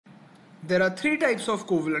there are three types of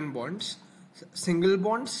covalent bonds: single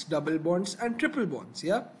bonds, double bonds, and triple bonds.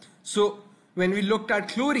 Yeah. So when we looked at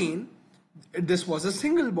chlorine, this was a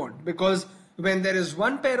single bond, because when there is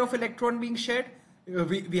one pair of electron being shared,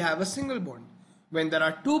 we have a single bond. When there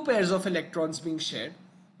are two pairs of electrons being shared,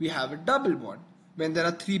 we have a double bond. When there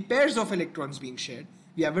are three pairs of electrons being shared,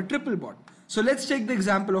 we have a triple bond. So let's take the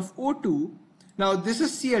example of O2. Now this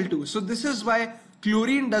is Cl2. So this is why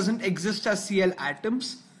chlorine doesn't exist as Cl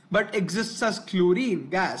atoms, but exists as chlorine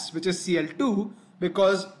gas, which is Cl2,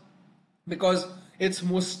 because it's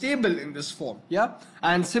more stable in this form. Yeah.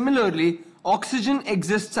 And similarly, oxygen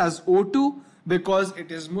exists as O2 because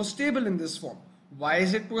it is more stable in this form. Why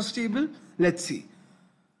is it more stable? Let's see.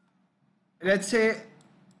 Let's say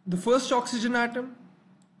the first oxygen atom,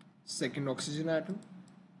 second oxygen atom.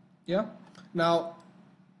 Yeah. Now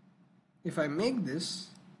if I make this,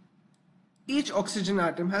 each oxygen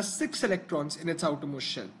atom has 6 electrons in its outermost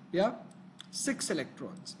shell. Yeah, 6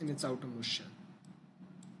 electrons in its outermost shell.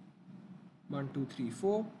 1 2 3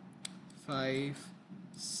 4 5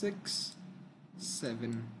 6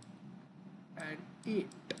 7 and 8.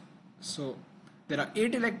 So there are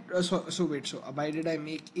 8 electrons. So why did I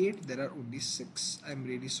make 8? There are only 6. I'm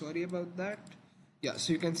really sorry about that. Yeah,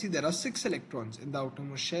 so you can see there are 6 electrons in the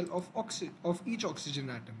outermost shell of each oxygen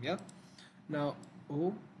atom. Yeah. Now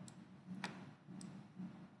O.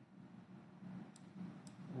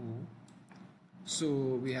 So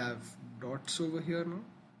we have dots over here now.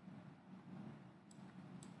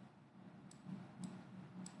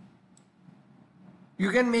 You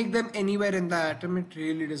can make them anywhere in the atom, it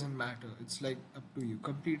really doesn't matter. It's like up to you,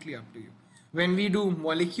 completely up to you. When we do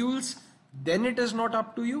molecules, then it is not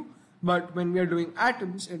up to you, but when we are doing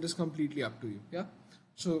atoms, it is completely up to you. Yeah.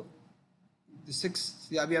 So the 6,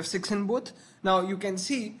 yeah, we have 6 in both. Now you can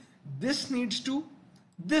see this needs 2,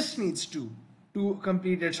 this needs 2 to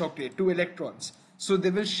complete its octet, 2 electrons. So they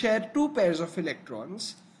will share 2 pairs of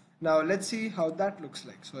electrons. Now let's see how that looks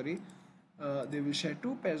like. Sorry, they will share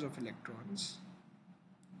 2 pairs of electrons.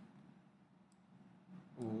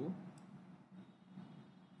 O.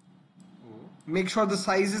 Make sure the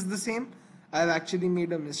size is the same. I've actually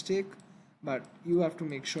made a mistake, but you have to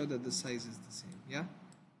make sure that the size is the same. Yeah.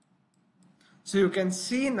 So you can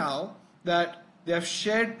see now that they have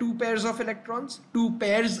shared 2 pairs of electrons. 2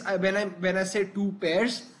 pairs. When I say 2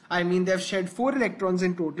 pairs, I mean they have shared 4 electrons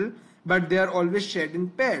in total, but they are always shared in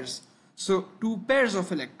pairs. So 2 pairs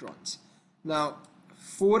of electrons. Now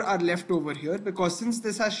 4 are left over here, because since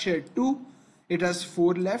this has shared 2, it has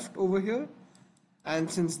 4 left over here, and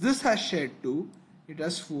since this has shared 2, it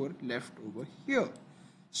has 4 left over here.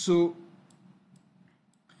 So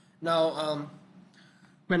now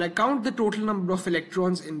when I count the total number of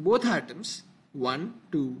electrons in both atoms, 1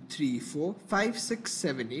 2 3 4 5 6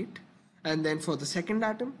 7 8, and then for the second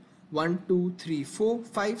atom, 1 2 3 4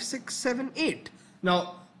 5 6 7 8.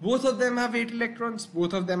 Now both of them have 8 electrons,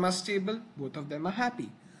 both of them are stable, both of them are happy.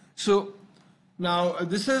 So now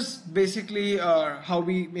this is basically how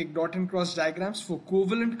we make dot and cross diagrams for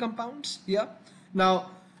covalent compounds. Yeah.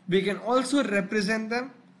 Now we can also represent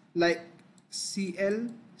them like Cl,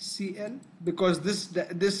 because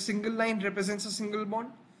this single line represents a single bond.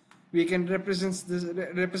 We can represent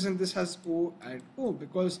this as O and O,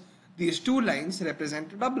 because these 2 lines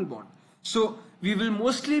represent a double bond. So we will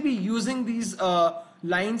mostly be using these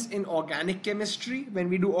lines in organic chemistry when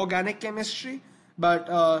we do organic chemistry,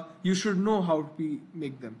 but you should know how we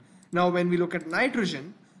make them. Now when we look at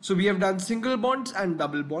nitrogen, so we have done single bonds and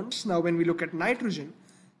double bonds. Now when we look at nitrogen,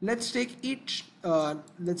 let's take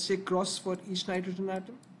cross for each nitrogen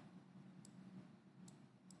atom.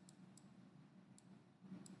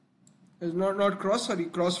 Not cross, sorry,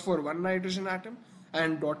 cross for one nitrogen atom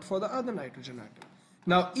and dot for the other nitrogen atom.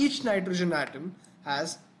 Now each nitrogen atom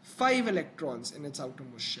has 5 electrons in its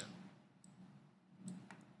outermost shell.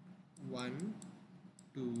 1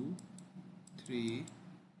 2 3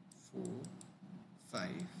 4 5.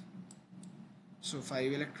 So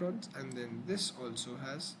 5 electrons, and then this also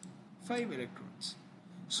has 5 electrons.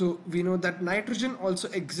 So we know that nitrogen also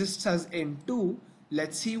exists as N2.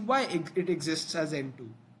 Let's see why it exists as N2.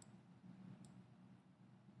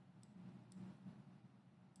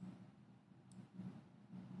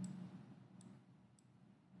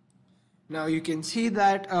 Now you can see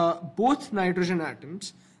that both nitrogen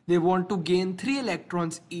atoms, they want to gain 3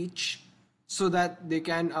 electrons each so that they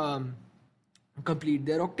can complete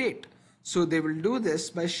their octet. So they will do this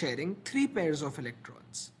by sharing 3 pairs of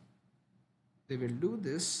electrons. They will do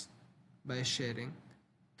this by sharing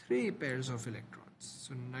 3 pairs of electrons.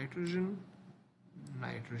 So nitrogen,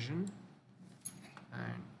 nitrogen,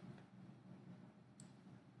 and